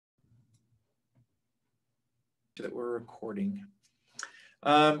that we're recording.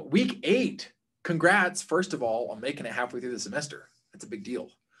 Week 8. Congrats, first of all, on making it halfway through the semester. That's a big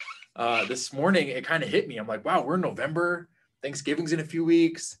deal. This morning, it kind of hit me. I'm like, wow, we're in November. Thanksgiving's in a few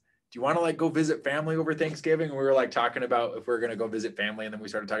weeks. Do you want to like go visit family over Thanksgiving? And we were like talking about if we're going to go visit family. And then we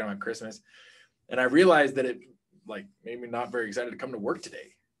started talking about Christmas. And I realized that it like made me not very excited to come to work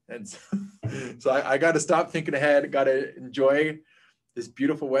today. And so I got to stop thinking ahead. Got to enjoy this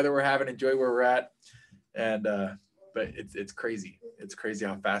beautiful weather we're having, enjoy where we're at. And, but it's crazy. It's crazy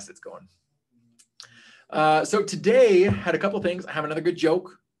how fast it's going. So today I had a couple of things. I have another good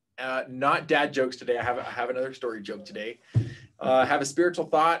joke, not dad jokes today. I have another story joke today. Have a spiritual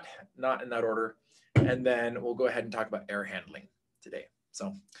thought, not in that order. And then we'll go ahead and talk about air handling today.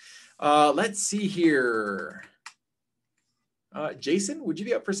 So let's see here. Jason, would you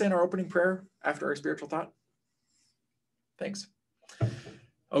be up for saying our opening prayer after our spiritual thought? Thanks.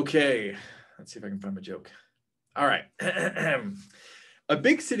 Okay, let's see if I can find my joke. All right. A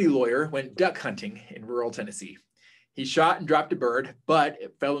big city lawyer went duck hunting in rural Tennessee. He shot and dropped a bird, but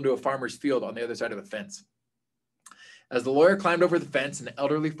it fell into a farmer's field on the other side of a fence. As the lawyer climbed over the fence, an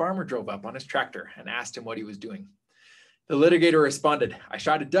elderly farmer drove up on his tractor and asked him what he was doing. The litigator responded, "I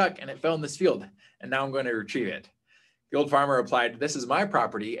shot a duck and it fell in this field, and now I'm going to retrieve it." The old farmer replied, "This is my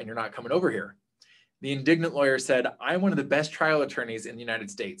property and you're not coming over here." The indignant lawyer said, "I'm one of the best trial attorneys in the United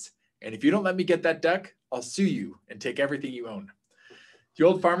States, and if you don't let me get that duck, I'll sue you and take everything you own." The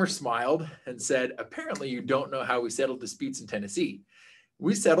old farmer smiled and said, "Apparently you don't know how we settle disputes in Tennessee.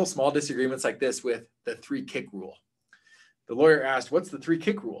 We settle small disagreements like this with the 3-kick rule." The lawyer asked, "What's the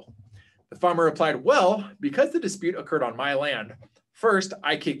 3-kick rule?" The farmer replied, "Well, because the dispute occurred on my land, first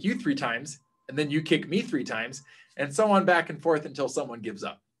I kick you 3 times, and then you kick me 3 times, and so on back and forth until someone gives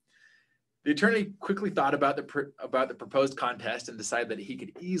up." The attorney quickly thought about the proposed contest and decided that he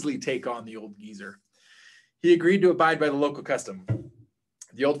could easily take on the old geezer. He agreed to abide by the local custom.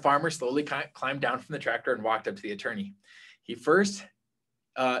 The old farmer slowly climbed down from the tractor and walked up to the attorney. His first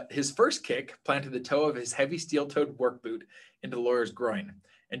kick planted the toe of his heavy steel-toed work boot into the lawyer's groin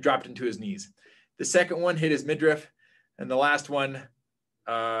and dropped him to his knees. The second one hit his midriff, and the last one,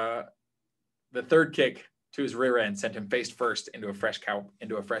 the third kick to his rear end, sent him face first into a fresh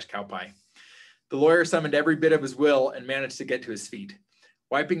cow pie. The lawyer summoned every bit of his will and managed to get to his feet.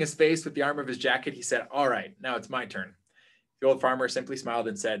 Wiping his face with the arm of his jacket, he said, "All right, now it's my turn." The old farmer simply smiled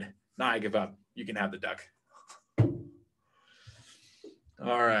and said, "Nah, I give up. You can have the duck."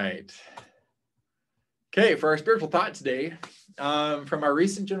 All right. Okay, for our spiritual thought today, from our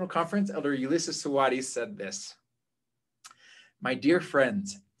recent general conference, Elder Ulysses Sawadi said this: "My dear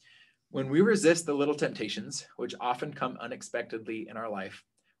friends, when we resist the little temptations, which often come unexpectedly in our life,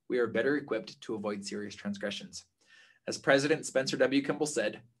 we are better equipped to avoid serious transgressions. As President Spencer W. Kimball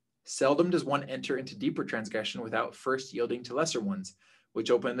said, 'Seldom does one enter into deeper transgression without first yielding to lesser ones,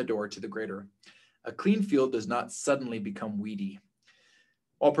 which open the door to the greater. A clean field does not suddenly become weedy.'"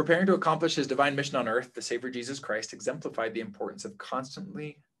 While preparing to accomplish his divine mission on earth, the Savior Jesus Christ exemplified the importance of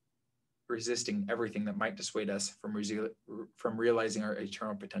constantly resisting everything that might dissuade us from realizing our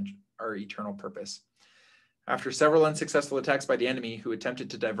eternal potential, our eternal purpose. After several unsuccessful attacks by the enemy who attempted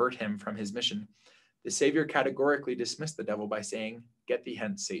to divert him from his mission, the Savior categorically dismissed the devil by saying, "Get thee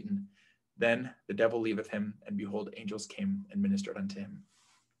hence, Satan." Then the devil leaveth him, and behold, angels came and ministered unto him.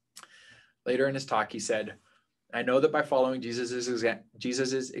 Later in his talk, he said, "I know that by following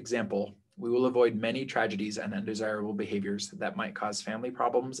Jesus's example, we will avoid many tragedies and undesirable behaviors that might cause family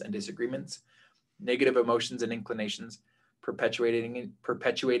problems and disagreements, negative emotions and inclinations,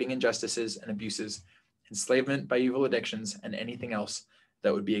 perpetuating injustices and abuses, enslavement by evil addictions, and anything else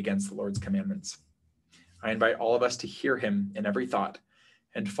that would be against the Lord's commandments. I invite all of us to hear him in every thought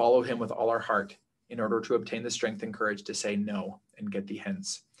and follow him with all our heart in order to obtain the strength and courage to say no and get thee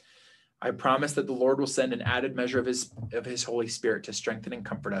hence. I promise that the Lord will send an added measure of his Holy Spirit to strengthen and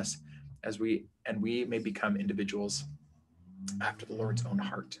comfort us as we may become individuals after the Lord's own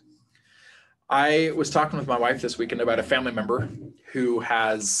heart." I was talking with my wife this weekend about a family member who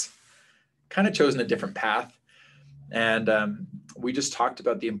has kind of chosen a different path. And we just talked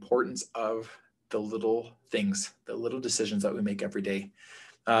about the importance of the little things, the little decisions that we make every day,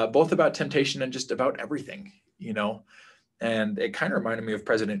 both about temptation and just about everything, you know. And it kind of reminded me of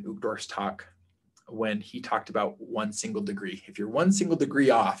President Uchtdorf's talk when he talked about 1 single degree. If you're 1 single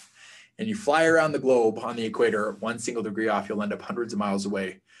degree off and you fly around the globe on the equator, 1 single degree off, you'll end up hundreds of miles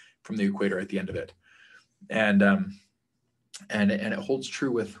away from the equator at the end of it. And it holds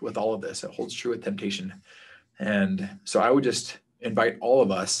true with all of this. It holds true with temptation. And so I would just invite all of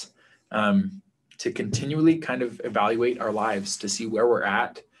us to continually kind of evaluate our lives to see where we're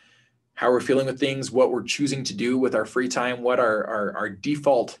at, how we're feeling with things, what we're choosing to do with our free time, what our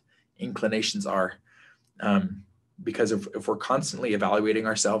default inclinations are. Because if we're constantly evaluating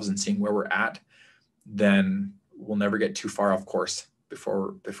ourselves and seeing where we're at, then we'll never get too far off course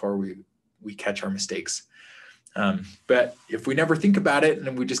before we catch our mistakes. But if we never think about it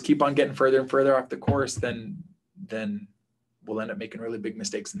and we just keep on getting further and further off the course, then we'll end up making really big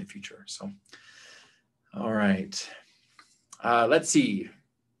mistakes in the future. So, all right. Let's see.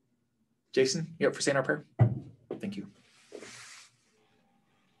 Jason, you up for saying our prayer? Thank you.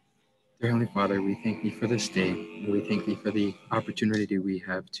 Dear Heavenly Father, we thank Thee for this day. We thank Thee for the opportunity we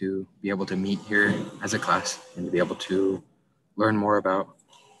have to be able to meet here as a class and to be able to learn more about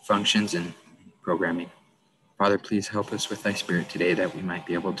functions and programming. Father, please help us with Thy Spirit today that we might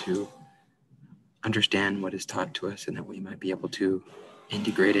be able to understand what is taught to us and that we might be able to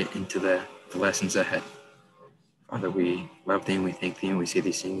integrate it into the lessons ahead. Father, we love Thee and we thank Thee and we say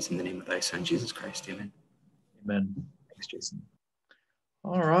these things in the name of Thy Son, Jesus Christ. Amen. Amen. Thanks, Jason.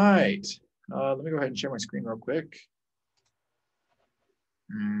 All right. Let me go ahead and share my screen real quick.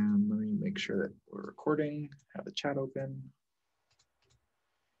 And let me make sure that we're recording, have the chat open.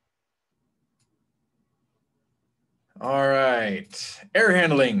 All right. Error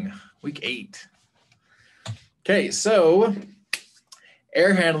handling, week 8. Okay, so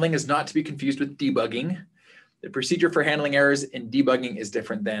error handling is not to be confused with debugging. The procedure for handling errors in debugging is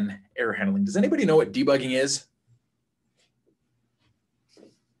different than error handling. Does anybody know what debugging is?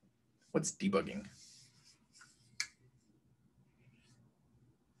 What's debugging?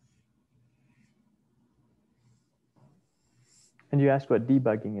 And you asked what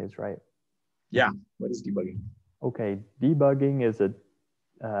debugging is, right? Yeah, what is debugging? Okay, debugging is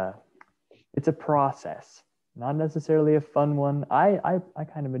it's a process, not necessarily a fun one. I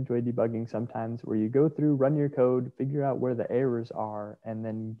kind of enjoy debugging sometimes, where you go through, run your code, figure out where the errors are, and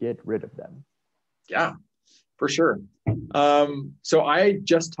then get rid of them. Yeah, for sure. So I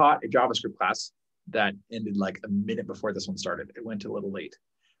just taught a JavaScript class that ended like a minute before this one started. It went a little late.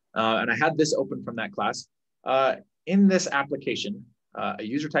 And I had this open from that class. In this application, a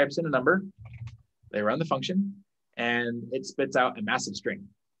user types in a number, they run the function, and it spits out a massive string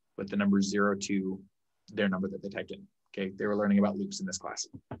with the numbers 0 to their number that they typed in. Okay, they were learning about loops in this class.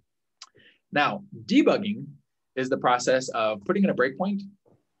 Now, debugging is the process of putting in a breakpoint,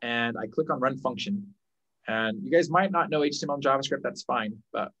 and I click on run function. And you guys might not know HTML and JavaScript, that's fine.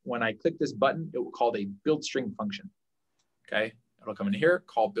 But when I click this button, it will call a build string function. Okay, it'll come in here,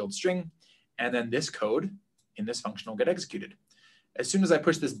 call build string, and then this code in this function will get executed. As soon as I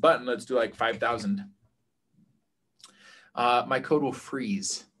push this button, let's do like 5,000, my code will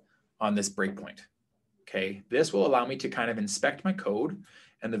freeze on this breakpoint. Okay, this will allow me to kind of inspect my code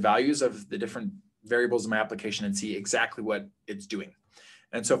and the values of the different variables in my application and see exactly what it's doing.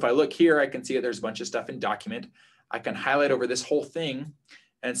 And so if I look here, I can see that there's a bunch of stuff in document. I can highlight over this whole thing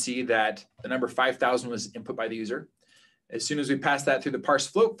and see that the number 5,000 was input by the user. As soon as we pass that through the parse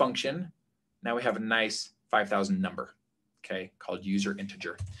float function, now we have a nice 5,000 number, okay, called user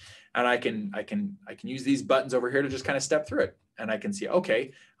integer. And I can use these buttons over here to just kind of step through it. And I can see,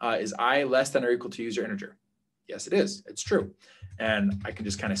 okay, is I less than or equal to user integer? Yes, it is. It's true. And I can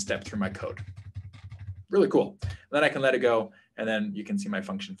just kind of step through my code. Really cool. And then I can let it go, and then you can see my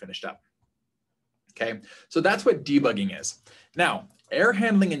function finished up. Okay, so that's what debugging is. Now, error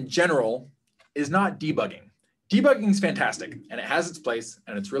handling in general is not debugging. Debugging is fantastic, and it has its place,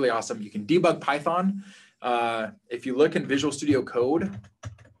 and it's really awesome. You can debug Python. If you look in Visual Studio Code,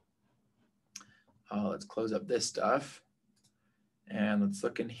 let's close up this stuff, and let's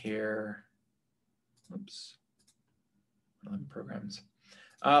look in here. Oops, 11 programs.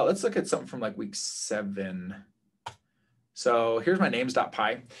 Let's look at something from like week 7. So here's my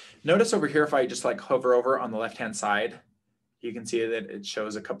names.py. Notice over here, if I just like hover over on the left-hand side, you can see that it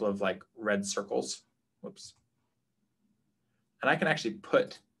shows a couple of like red circles. Whoops. And I can actually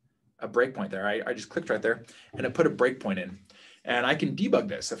put a breakpoint there. I just clicked right there and it put a breakpoint in. And I can debug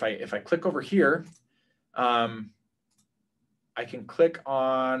this. If I click over here, I can click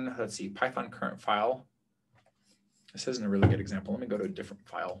on, let's see, Python current file. This isn't a really good example. Let me go to a different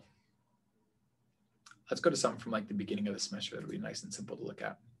file. Let's go to something from like the beginning of the semester. That'll be nice and simple to look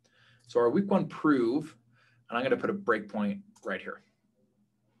at. So our week 1 prove, and I'm going to put a breakpoint right here.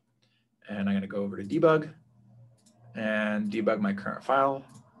 And I'm going to go over to debug and debug my current file.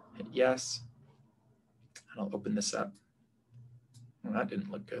 Hit yes. And I'll open this up. Well, that didn't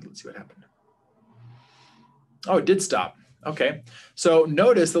look good. Let's see what happened. Oh, it did stop. Okay. So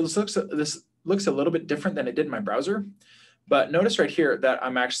notice this looks a little bit different than it did in my browser. But notice right here that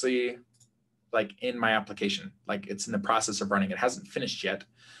I'm actually like in my application, like it's in the process of running. It hasn't finished yet,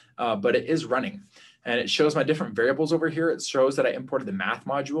 but it is running. And it shows my different variables over here. It shows that I imported the math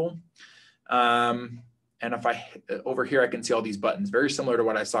module. And if I over here, I can see all these buttons, very similar to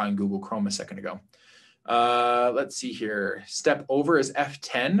what I saw in Google Chrome a second ago. Let's see here. Step over is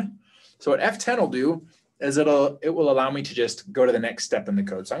F10. So what F10 will do is it will allow me to just go to the next step in the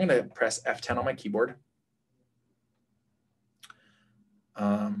code. So I'm going to press F10 on my keyboard.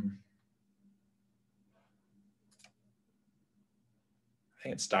 I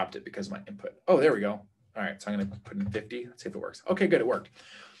think it stopped it because of my input. Oh, there we go. All right, so I'm going to put in 50. Let's see if it works. Okay, good, it worked.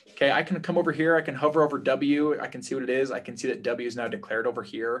 Okay, I can come over here. I can hover over W. I can see what it is. I can see that W is now declared over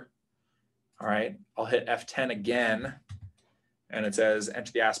here. All right, I'll hit F10 again, and it says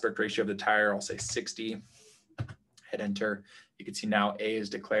enter the aspect ratio of the tire. I'll say 60. Hit enter. You can see now A is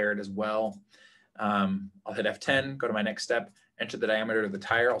declared as well. I'll hit F10, go to my next step, enter the diameter of the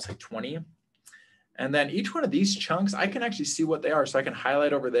tire. I'll say 20. And then each one of these chunks, I can actually see what they are. So I can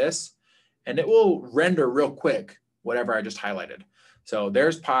highlight over this, and it will render real quick whatever I just highlighted. So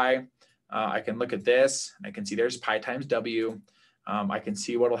there's pi. I can look at this, and I can see there's pi times W. I can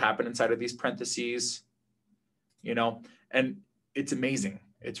see what will happen inside of these parentheses, you know, and it's amazing.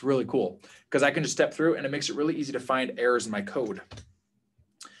 It's really cool because I can just step through, and it makes it really easy to find errors in my code.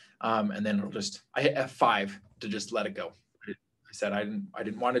 And then it'll just, I hit F5 to just let it go. I said I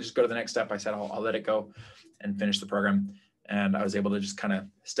didn't want to just go to the next step. I said I'll let it go and finish the program. And I was able to just kind of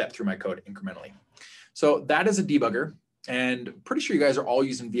step through my code incrementally. So that is a debugger. And pretty sure you guys are all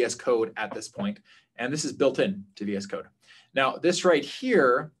using VS Code at this point. And this is built in to VS Code. Now, this right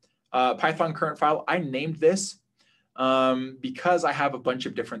here, Python current file, I named this because I have a bunch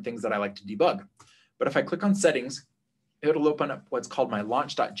of different things that I like to debug. But if I click on settings, it'll open up what's called my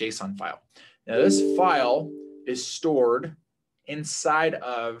launch.json file. Now, this file is stored inside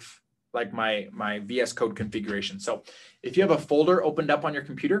of like my VS Code configuration. So if you have a folder opened up on your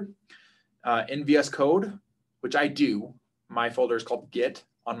computer in VS Code, which I do, my folder is called Git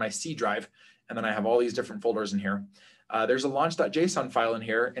on my C drive, and then I have all these different folders in here. There's a launch.json file in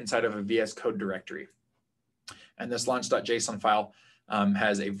here inside of a VS Code directory. And this launch.json file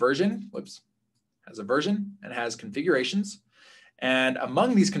has a version, and has configurations. And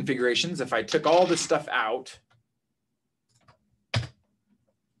among these configurations, if I took all this stuff out,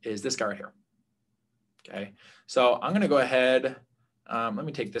 is this guy right here. Okay, so I'm going to go ahead. Let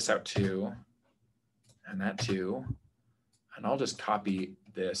me take this out too, and that too, and I'll just copy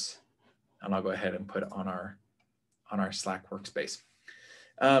this, and I'll go ahead and put it on our Slack workspace,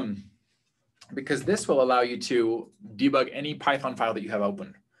 because this will allow you to debug any Python file that you have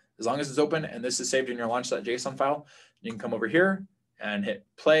open. As long as it's open and this is saved in your launch.json file, you can come over here and hit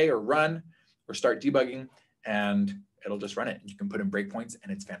play or run or start debugging, and it'll just run it. You can put in breakpoints,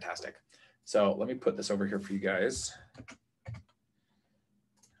 and it's fantastic. So let me put this over here for you guys.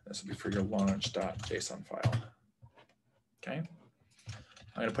 This will be for your launch.json file. Okay.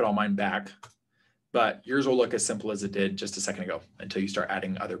 I'm going to put all mine back, but yours will look as simple as it did just a second ago until you start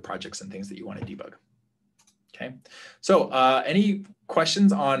adding other projects and things that you want to debug. Okay. So any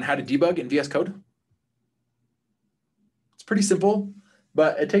questions on how to debug in VS Code? It's pretty simple,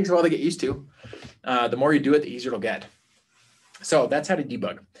 but it takes a while to get used to. The more you do it, the easier it'll get. So that's how to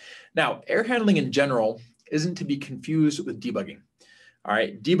debug. Now, error handling in general isn't to be confused with debugging. All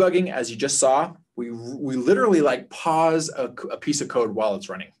right, debugging, as you just saw, we literally like pause a piece of code while it's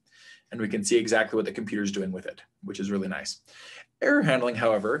running, and we can see exactly what the computer's doing with it, which is really nice. Error handling,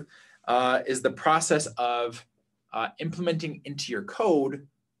 however, is the process of implementing into your code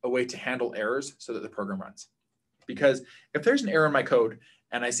a way to handle errors so that the program runs. Because if there's an error in my code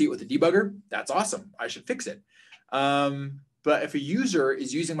and I see it with the debugger, that's awesome. I should fix it. But if a user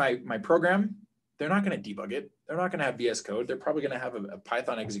is using my program, they're not going to debug it. They're not going to have VS Code. They're probably going to have a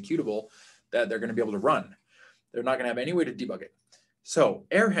Python executable that they're going to be able to run. They're not going to have any way to debug it. So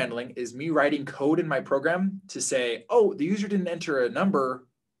error handling is me writing code in my program to say, oh, the user didn't enter a number.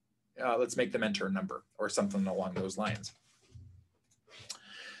 Let's make them enter a number or something along those lines.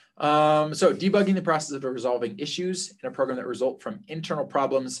 So debugging the process of resolving issues in a program that result from internal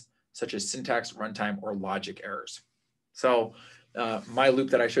problems such as syntax, runtime, or logic errors. So my loop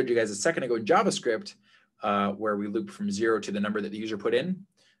that I showed you guys a second ago in JavaScript, where we loop from 0 to the number that the user put in,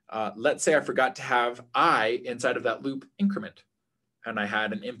 let's say I forgot to have I inside of that loop increment, and I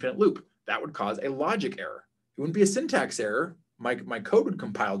had an infinite loop. That would cause a logic error. It wouldn't be a syntax error. My code would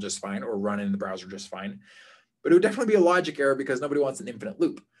compile just fine or run in the browser just fine, but it would definitely be a logic error because nobody wants an infinite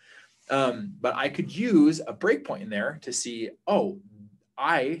loop. But I could use a breakpoint in there to see, oh,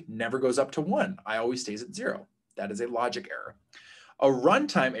 I never goes up to 1. I always stays at 0. That is a logic error. A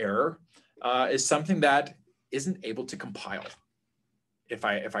runtime error is something that isn't able to compile. If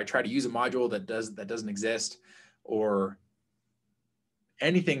I try to use a module that doesn't exist, or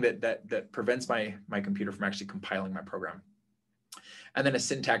anything that prevents my computer from actually compiling my program. And then a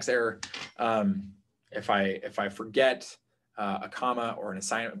syntax error. If I forget a comma or an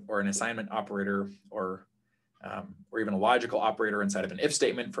assignment operator, or even a logical operator inside of an if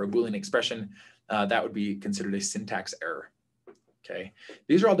statement for a Boolean expression, that would be considered a syntax error. Okay,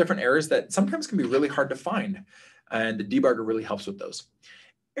 these are all different errors that sometimes can be really hard to find, and the debugger really helps with those.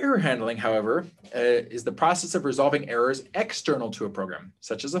 Error handling, however, is the process of resolving errors external to a program,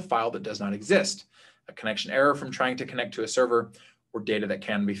 such as a file that does not exist, a connection error from trying to connect to a server, or data that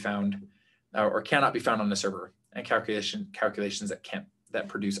can be found or cannot be found on the server, and calculations that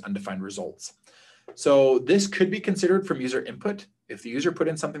produce undefined results. So this could be considered from user input. If the user put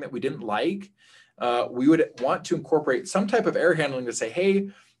in something that we didn't like, we would want to incorporate some type of error handling to say, hey,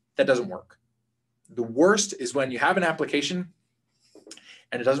 that doesn't work. The worst is when you have an application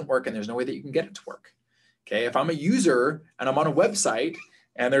and it doesn't work and there's no way that you can get it to work. Okay, if I'm a user and I'm on a website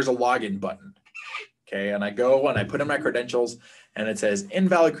and there's a login button, okay, and I go and I put in my credentials and it says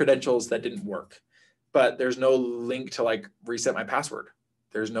invalid credentials, that didn't work, but there's no link to like reset my password.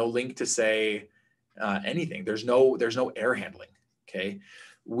 There's no link to say anything. There's no error handling. Okay,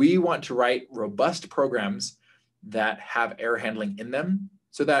 we want to write robust programs that have error handling in them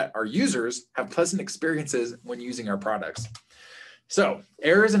so that our users have pleasant experiences when using our products. So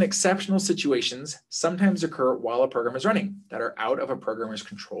errors in exceptional situations sometimes occur while a program is running that are out of a programmer's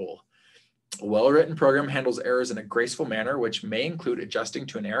control. A well-written program handles errors in a graceful manner, which may include adjusting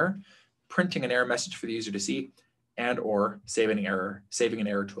to an error, printing an error message for the user to see, and or saving an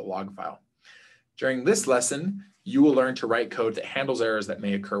error to a log file. During this lesson, you will learn to write code that handles errors that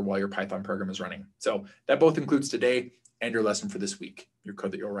may occur while your Python program is running. So that both includes today and your lesson for this week, your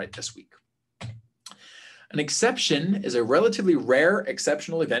code that you'll write this week. An exception is a relatively rare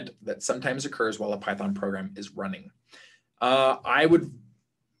exceptional event that sometimes occurs while a Python program is running. I would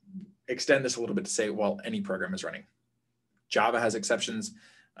extend this a little bit to say, well, any program is running. Java has exceptions.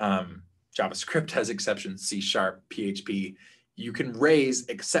 JavaScript has exceptions, C#, PHP. You can raise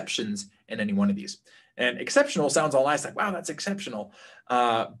exceptions in any one of these. And exceptional sounds all nice, like, wow, that's exceptional.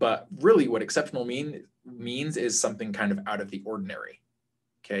 But really what exceptional means is something kind of out of the ordinary.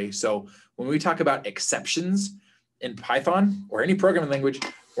 Okay, so when we talk about exceptions in Python or any programming language,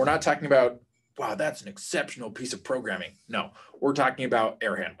 we're not talking about, wow, that's an exceptional piece of programming. No, we're talking about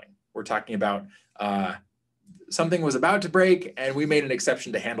error handling. We're talking about something was about to break and we made an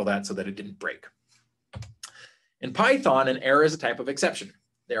exception to handle that so that it didn't break. In Python, an error is a type of exception.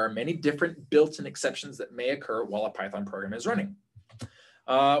 There are many different built-in exceptions that may occur while a Python program is running.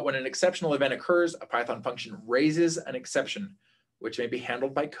 When an exceptional event occurs, a Python function raises an exception, which may be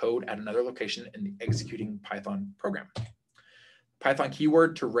handled by code at another location in the executing Python program. Python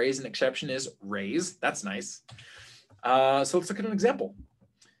keyword to raise an exception is raise. That's nice. So let's look at an example.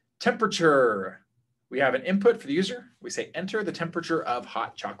 Temperature. We have an input for the user. We say enter the temperature of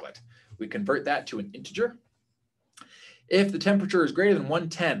hot chocolate. We convert that to an integer. If the temperature is greater than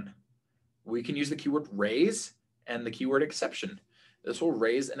 110, we can use the keyword raise and the keyword exception. This will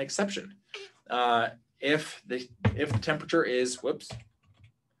raise an exception. If the temperature is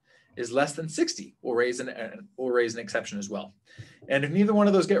less than 60, we'll raise an exception as well. And if neither one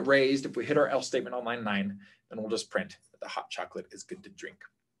of those get raised, if we hit our else statement on line 9, then we'll just print that the hot chocolate is good to drink.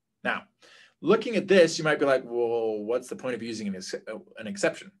 Now, looking at this, you might be like, well, what's the point of using an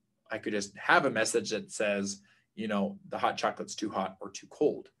exception? I could just have a message that says, you know, the hot chocolate's too hot or too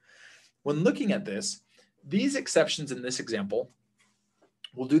cold. When looking at this, these exceptions in this example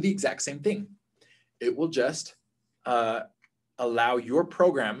will do the exact same thing. It will just allow your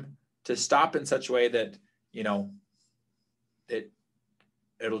program to stop in such a way that, you know, it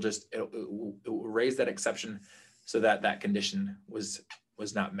will raise that exception so that that condition was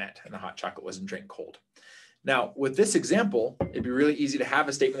not met and the hot chocolate wasn't drank cold. Now, with this example, it'd be really easy to have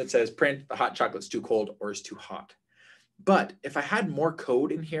a statement that says print the hot chocolate's too cold or is too hot. But if I had more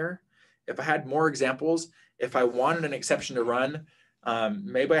code in here, if I had more examples, if I wanted an exception to run,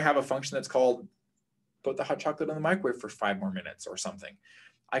 maybe I have a function that's called put the hot chocolate in the microwave for 5 more minutes or something.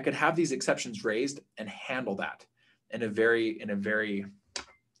 I could have these exceptions raised and handle that in a very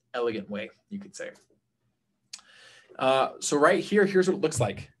elegant way, you could say. So right here, here's what it looks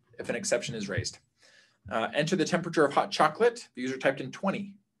like if an exception is raised. Enter the temperature of hot chocolate. The user typed in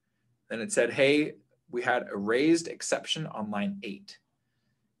 20. Then it said, hey, we had a raised exception on line 8.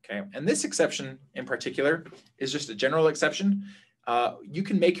 Okay, and this exception in particular is just a general exception. You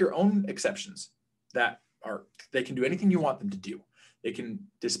can make your own exceptions they can do anything you want them to do. It can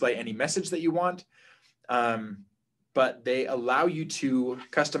display any message that you want, but they allow you to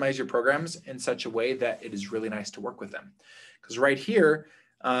customize your programs in such a way that it is really nice to work with them. Because right here,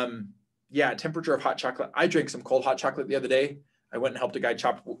 yeah, temperature of hot chocolate. I drank some cold hot chocolate the other day. I went and helped a guy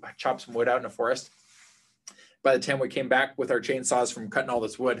chop some wood out in a forest. By the time we came back with our chainsaws from cutting all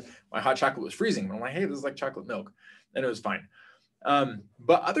this wood, my hot chocolate was freezing. I'm like, hey, this is like chocolate milk. And it was fine.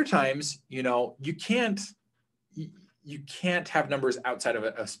 But other times, you know, you can't have numbers outside of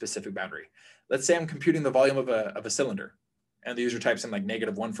a specific boundary. Let's say I'm computing the volume of a cylinder and the user types in like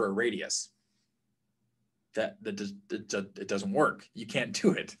 -1 for a radius. It doesn't work. You can't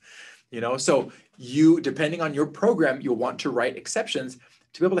do it. You know, so depending on your program, you'll want to write exceptions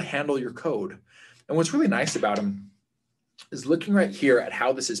to be able to handle your code. And what's really nice about them is looking right here at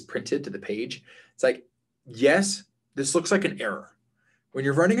how this is printed to the page. It's like, yes, this looks like an error. When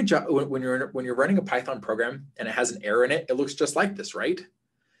you're running when you're running a Python program and it has an error in it, it looks just like this, right?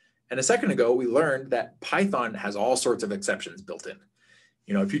 And a second ago, we learned that Python has all sorts of exceptions built in.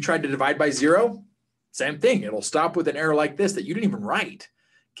 You know, if you tried to divide by 0, same thing. It'll stop with an error like this that you didn't even write.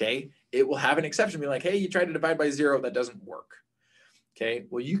 Okay, it will have an exception, be like, hey, you tried to divide by 0, that doesn't work. Okay,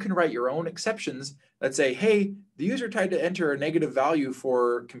 well, you can write your own exceptions that say, hey, the user tried to enter a negative value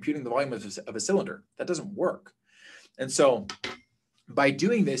for computing the volume of a cylinder. That doesn't work. And so by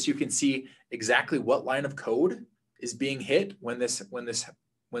doing this, you can see exactly what line of code is being hit when this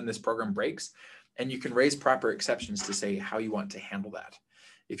program breaks, and you can raise proper exceptions to say how you want to handle that.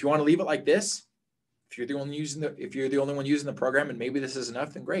 If you want to leave it like this, if you're the only one using the program and maybe this is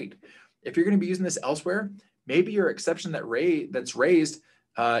enough, then great. If you're going to be using this elsewhere, maybe your exception that's raised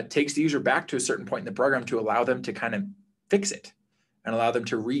takes the user back to a certain point in the program to allow them to kind of fix it and allow them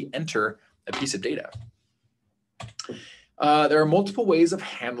to re-enter a piece of data. There are multiple ways of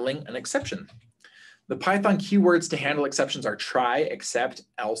handling an exception. The Python keywords to handle exceptions are try, except,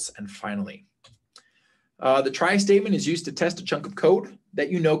 else, and finally. The try statement is used to test a chunk of code that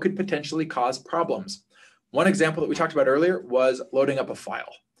you know could potentially cause problems. One example that we talked about earlier was loading up a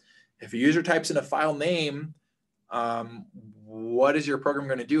file. If a user types in a file name, what is your program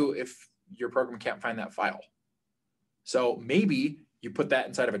going to do if your program can't find that file? So maybe you put that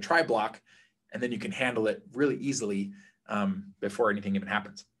inside of a try block, and then you can handle it really easily before anything even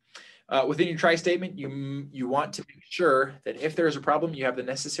happens. Within your try statement, you want to make sure that if there is a problem, you have the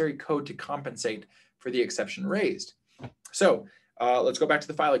necessary code to compensate for the exception raised. So let's go back to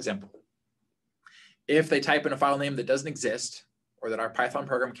the file example. If they type in a file name that doesn't exist or that our Python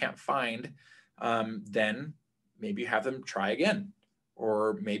program can't find, then maybe you have them try again,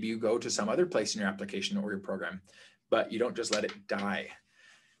 or maybe you go to some other place in your application or your program, but you don't just let it die.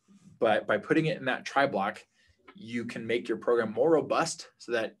 But by putting it in that try block, you can make your program more robust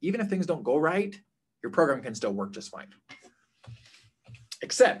so that even if things don't go right, your program can still work just fine.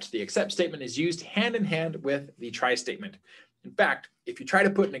 Except, the except statement is used hand in hand with the try statement. In fact, if you try to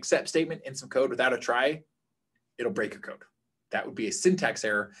put an except statement in some code without a try, it'll break your code. That would be a syntax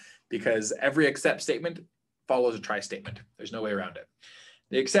error because every except statement follows a try statement. There's no way around it.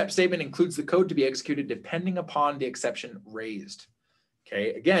 The except statement includes the code to be executed depending upon the exception raised.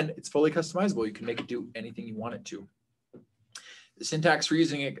 Okay, again, it's fully customizable. You can make it do anything you want it to. The syntax for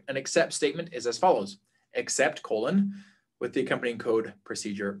using an except statement is as follows: except : with the accompanying code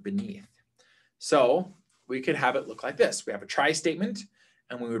procedure beneath. So we could have it look like this. We have a try statement,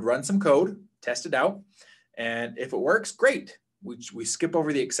 and we would run some code, test it out, and if it works, great. We skip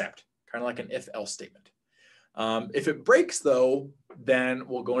over the except, kind of like an if-else statement. If it breaks, though, then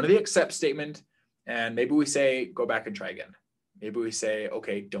we'll go into the except statement, and maybe we say, go back and try again. Maybe we say,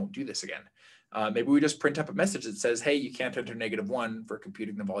 okay, don't do this again. Maybe we just print up a message that says, hey, you can't enter -1 for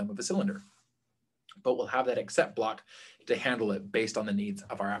computing the volume of a cylinder. But we'll have that except block to handle it based on the needs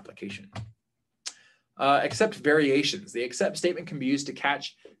of our application. Except variations. The except statement can be used to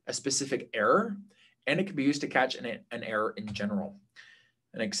catch a specific error, and it can be used to catch an error in general.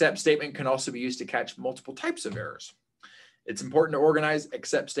 An except statement can also be used to catch multiple types of errors. It's important to organize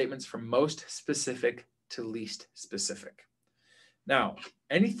except statements from most specific to least specific. Now,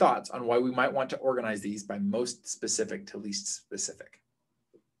 any thoughts on why we might want to organize these by most specific to least specific?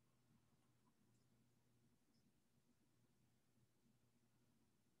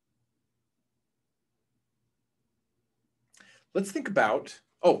 Let's think about,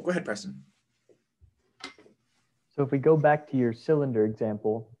 oh, go ahead, Preston. So if we go back to your cylinder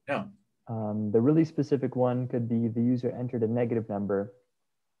example, Yeah. The really specific one could be the user entered a negative number,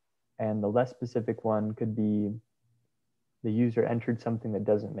 and the less specific one could be the user entered something that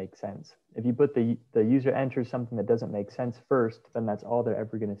doesn't make sense. If you put the user enters something that doesn't make sense first, then that's all they're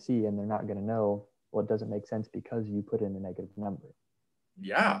ever going to see, and they're not going to know, well, it doesn't make sense because you put in a negative number.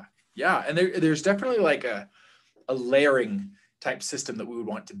 Yeah. Yeah. And there's definitely like a layering type system that we would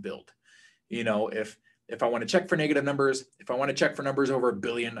want to build. You know, if I want to check for negative numbers, if I want to check for numbers over 1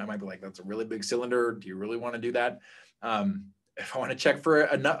 billion, I might be like, that's a really big cylinder. Do you really want to do that? If I want to check for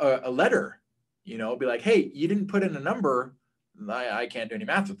a letter, you know, be like, hey, you didn't put in a number. I can't do any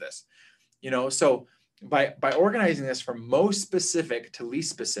math with this. You know, so by organizing this from most specific to least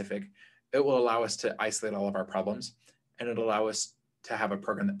specific, it will allow us to isolate all of our problems, and it'll allow us to have a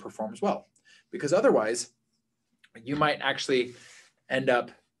program that performs well. Because otherwise, you might actually end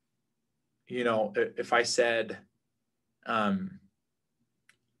up, you know, if I said,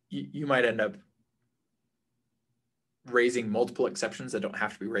 you might end up raising multiple exceptions that don't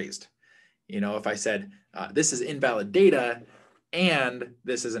have to be raised. You know, if I said, this is invalid data and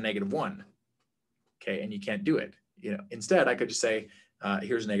this is a -1, okay, and you can't do it. You know, instead, I could just say,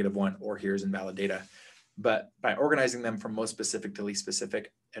 here's -1 or here's invalid data. But by organizing them from most specific to least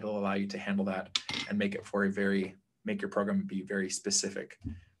specific, it'll allow you to handle that and make it make your program be very specific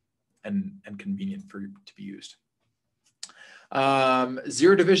and convenient to be used.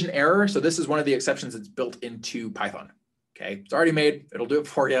 Zero division error. So this is one of the exceptions that's built into Python. Okay, it's already made. It'll do it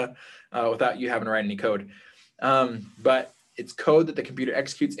for you without you having to write any code. But it's code that the computer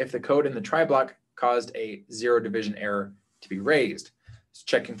executes if the code in the try block caused a zero division error to be raised. It's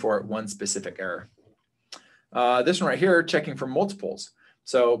checking for one specific error. This one right here, checking for multiples.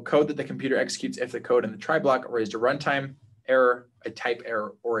 So code that the computer executes if the code in the try block raised a runtime error, a type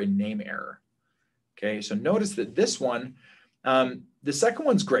error, or a name error. Okay, so notice that this one, the second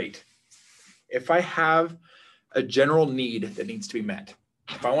one's great. If I have a general need that needs to be met,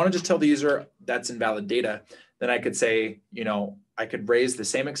 if I want to just tell the user that's invalid data, then I could say, you know, I could raise the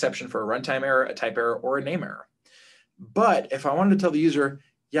same exception for a runtime error, a type error, or a name error. But if I wanted to tell the user,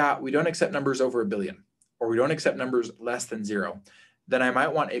 yeah, we don't accept numbers over 1 billion, or we don't accept numbers less than 0, then I might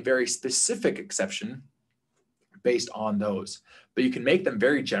want a very specific exception based on those. But you can make them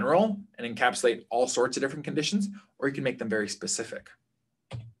very general and encapsulate all sorts of different conditions, or you can make them very specific.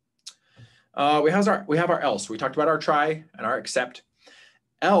 We have our else. We talked about our try and our except.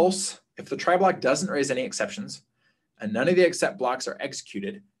 Else, if the try block doesn't raise any exceptions and none of the except blocks are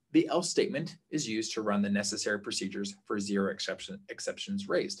executed, the else statement is used to run the necessary procedures for 0 exceptions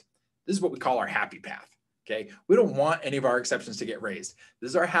raised. This is what we call our happy path. Okay, we don't want any of our exceptions to get raised. This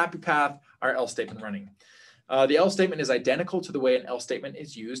is our happy path, our else statement running. The else statement is identical to the way an else statement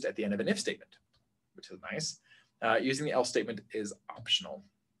is used at the end of an if statement, which is nice. Using the else statement is optional.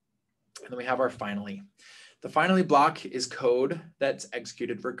 And then we have our finally. The finally block is code that's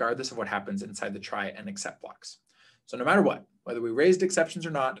executed regardless of what happens inside the try and except blocks. So no matter what, whether we raised exceptions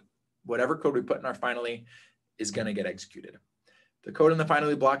or not, whatever code we put in our finally is going to get executed. The code in the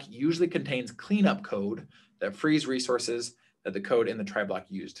finally block usually contains cleanup code that frees resources that the code in the try block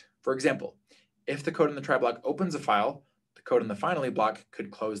used. For example, if the code in the try block opens a file, the code in the finally block could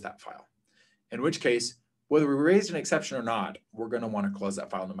close that file. In which case, whether we raised an exception or not, we're going to want to close that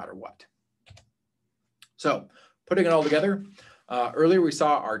file no matter what. So putting it all together, earlier we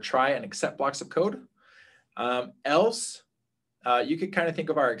saw our try and except blocks of code. Else, you could kind of think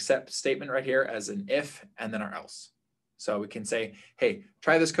of our except statement right here as an if and then our else. So we can say, hey,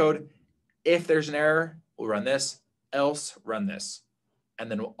 try this code. If there's an error, we'll run this, else run this. And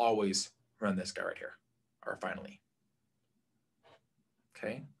then we'll always run this guy right here, or finally.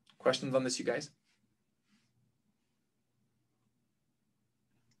 Okay, questions on this, you guys?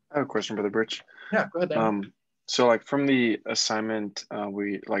 I have a question, Brother Birch. Yeah, go ahead, Dan. So like from the assignment,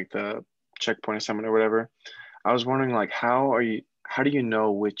 we like the checkpoint assignment or whatever, I was wondering like how do you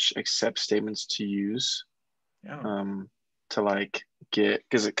know which except statements to use? Yeah. To like get,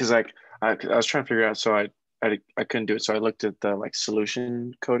 because like I was trying to figure out, so I couldn't do it, so I looked at the like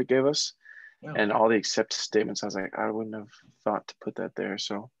solution code it gave us, yeah, and all the except statements. I was like, I wouldn't have thought to put that there.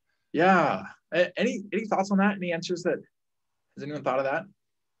 So yeah, any thoughts on that? Any answers that has anyone thought of that?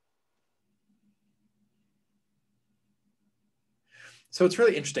 So it's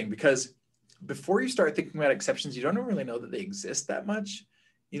really interesting because before you start thinking about exceptions, you don't really know that they exist that much.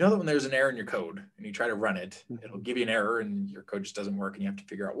 You know that when there's an error in your code and you try to run it, it'll give you an error and your code just doesn't work and you have to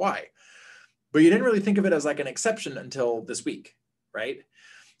figure out why. But you didn't really think of it as like an exception until this week, right?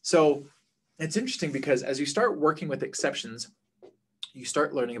 So it's interesting because as you start working with exceptions, you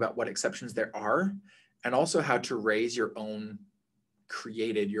start learning about what exceptions there are and also how to raise your own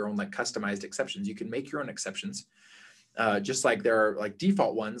like customized exceptions. You can make your own exceptions, just like there are like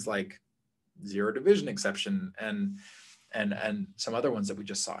default ones like zero division exception and some other ones that we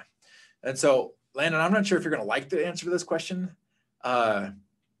just saw. And so, Landon, I'm not sure if you're going to like the answer to this question, but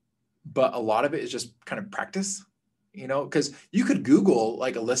a lot of it is just kind of practice. you know, because you could Google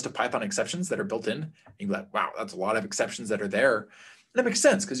like a list of Python exceptions that are built in, and you'd be like, wow, that's a lot of exceptions that are there. And that makes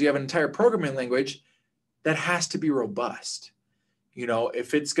sense because you have an entire programming language that has to be robust. You know,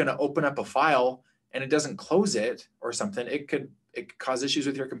 if it's going to open up a file and it doesn't close it or something, it could cause issues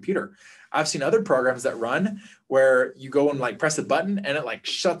with your computer. I've seen other programs that run where you go and like press a button and it like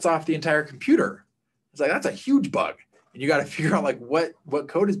shuts off the entire computer. It's like, that's a huge bug. And you got to figure out like what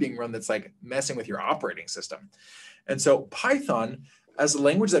code is being run that's like messing with your operating system. And so Python, as a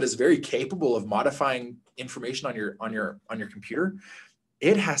language that is very capable of modifying information on your computer,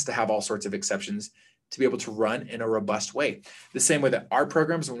 it has to have all sorts of exceptions to be able to run in a robust way. The same way that our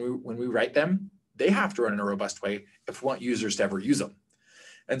programs, when we write them, they have to run in a robust way if we want users to ever use them.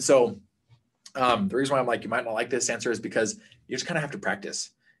 And so the reason why I'm like, you might not like this answer is because you just kind of have to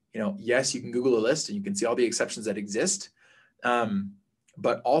practice. You know, yes, you can Google a list and you can see all the exceptions that exist.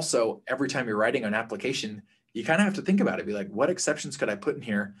 But also every time you're writing an application, you kind of have to think about it. Be like, what exceptions could I put in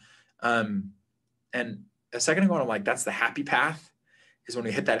here? And a second ago, I'm like, that's the happy path, is when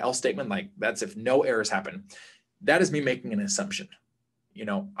we hit that else statement, like that's if no errors happen. That is me making an assumption. You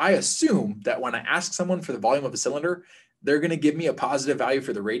know, I assume that when I ask someone for the volume of a cylinder, they're going to give me a positive value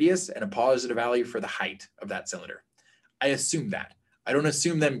for the radius and a positive value for the height of that cylinder. I assume that. I don't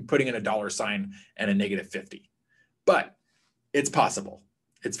assume them putting in a $sign and a -50, but it's possible.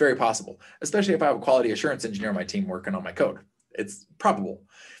 It's very possible, especially if I have a quality assurance engineer on my team working on my code. It's probable,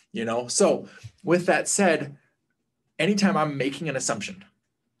 you know? So with that said, anytime I'm making an assumption,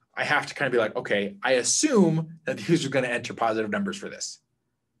 I have to kind of be like, okay, I assume that the user is going to enter positive numbers for this.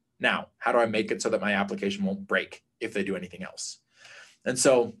 Now, how do I make it so that my application won't break if they do anything else? And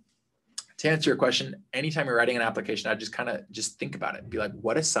so to answer your question, anytime you're writing an application, I just kind of just think about it. Be like,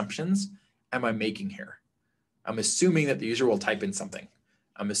 what assumptions am I making here? I'm assuming that the user will type in something.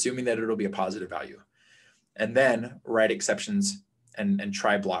 I'm assuming that it'll be a positive value. And then write exceptions and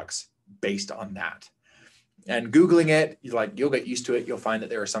try blocks based on that. And Googling it, you'll get used to it. You'll find that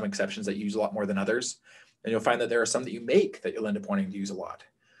there are some exceptions that you use a lot more than others. And you'll find that there are some that you make that you'll end up wanting to use a lot.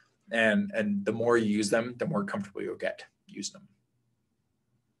 And the more you use them, the more comfortable you'll get using them.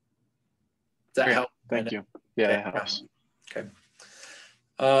 Does that help? Thank you. Yeah, okay. That helps. Okay.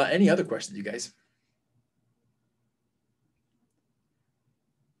 Any other questions, you guys?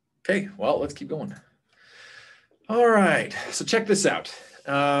 Okay, well, let's keep going. All right, so check this out.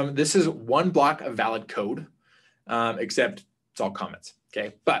 This is one block of valid code, except it's all comments,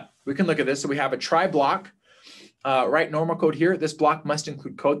 okay? But we can look at this. So we have a try block, write normal code here. This block must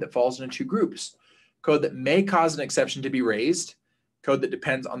include code that falls into two groups: code that may cause an exception to be raised, code that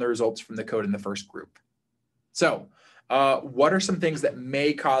depends on the results from the code in the first group. So what are some things that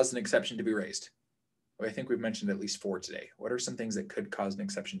may cause an exception to be raised? Well, I think we've mentioned at least 4 today. What are some things that could cause an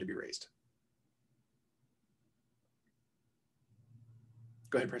exception to be raised?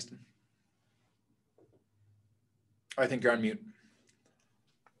 Go ahead, Preston. Oh, I think you're on mute.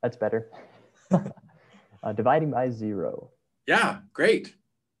 That's better. Dividing by 0. Yeah, great.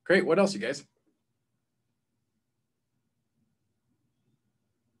 Great. What else, you guys?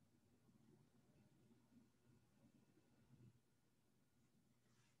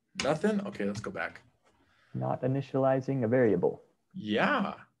 Nothing? Okay, let's go back. Not initializing a variable.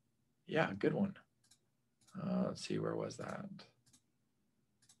 Yeah. Yeah, good one. Let's see, where was that?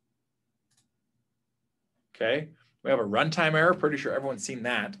 Okay, we have a runtime error. Pretty sure everyone's seen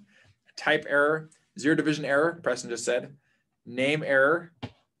that. A type error, zero division error, Preston just said. Name error,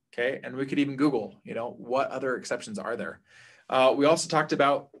 okay? And we could even Google, you know, what other exceptions are there? We also talked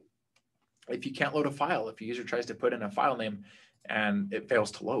about if you can't load a file, if a user tries to put in a file name and it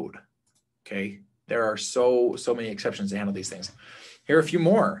fails to load, okay? There are so many exceptions to handle these things. Here are a few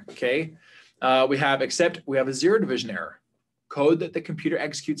more, okay? We have a zero division error. Code that the computer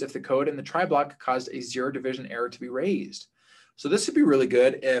executes if the code in the try block caused a zero division error to be raised. So this would be really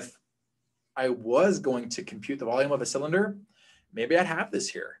good if I was going to compute the volume of a cylinder. Maybe I'd have this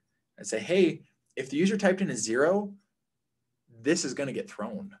here and say, hey, if the user typed in a 0, this is going to get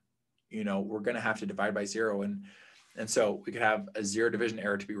thrown. You know, we're going to have to divide by 0. And so we could have a zero division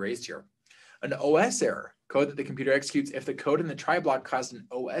error to be raised here. An OS error, code that the computer executes if the code in the try block caused an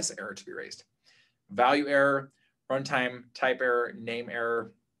OS error to be raised. Value error, runtime, type error, name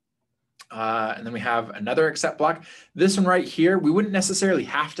error. And then we have another except block. This one right here, we wouldn't necessarily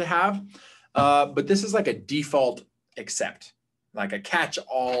have to have, but this is like a default except, like a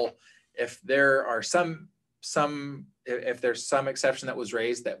catch-all. If there are if there's some exception that was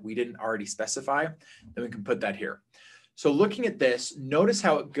raised that we didn't already specify, then we can put that here. So looking at this, notice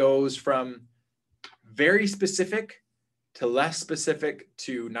how it goes from very specific to less specific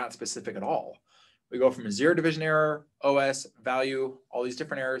to not specific at all, We go from a 0 division error, OS, value, all these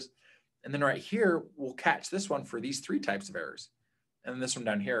different errors. And then right here, we'll catch this one for these 3 types of errors. And then this one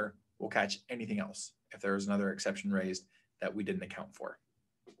down here will catch anything else if there was another exception raised that we didn't account for.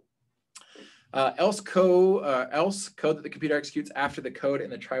 Else code that the computer executes after the code in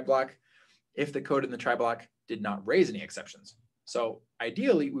the try block if the code in the try block did not raise any exceptions. So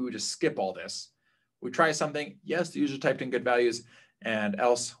ideally, we would just skip all this. We try something, yes, the user typed in good values, and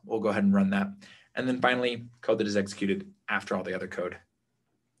else we'll go ahead and run that. And then finally, code that is executed after all the other code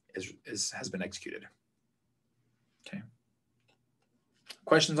has been executed. Okay.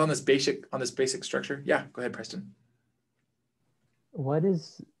 Questions on this basic structure? Yeah, go ahead, Preston.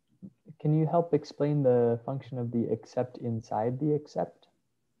 Can you help explain the function of the except inside the except?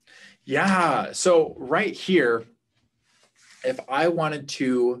 Yeah, so right here, if I wanted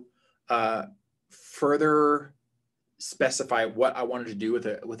to further specify what I wanted to do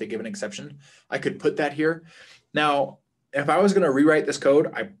with a given exception, I could put that here. Now, if I was going to rewrite this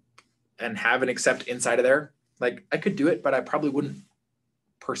code and have an except inside of there, like I could do it, but I probably wouldn't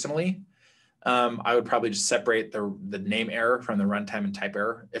personally. I would probably just separate the name error from the runtime and type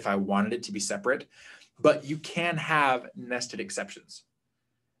error if I wanted it to be separate. But you can have nested exceptions.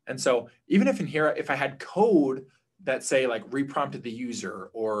 And so even if in here, if I had code that say like reprompted the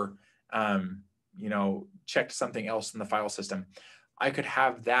user or checked something else in the file system, I could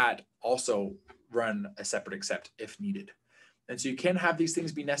have that also run a separate except if needed. And so you can have these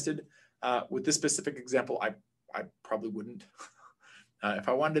things be nested. With this specific example, I probably wouldn't. If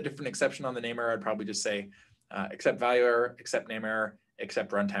I wanted a different exception on the name error, I'd probably just say except value error, except name error,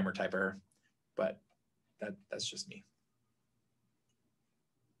 except runtime or type error. But that's just me.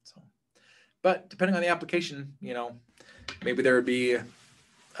 So, but depending on the application, maybe there would be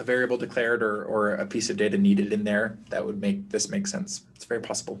a variable declared or a piece of data needed in there that would make this make sense. It's very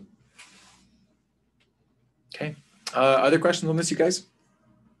possible. Okay. Other questions on this, you guys?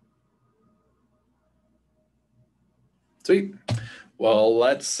 Sweet. Well,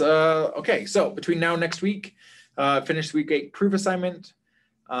 let's, okay, so between now and next week, finish the week 8 proof assignment,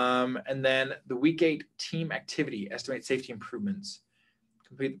 and then the week 8 team activity, estimate safety improvements,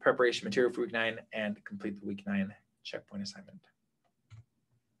 complete the preparation material for week 9, and complete the week 9 checkpoint assignment.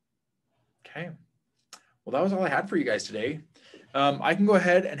 Okay, well, that was all I had for you guys today. I can go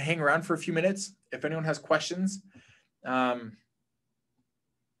ahead and hang around for a few minutes if anyone has questions. But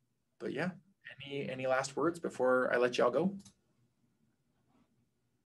yeah, any last words before I let you all go?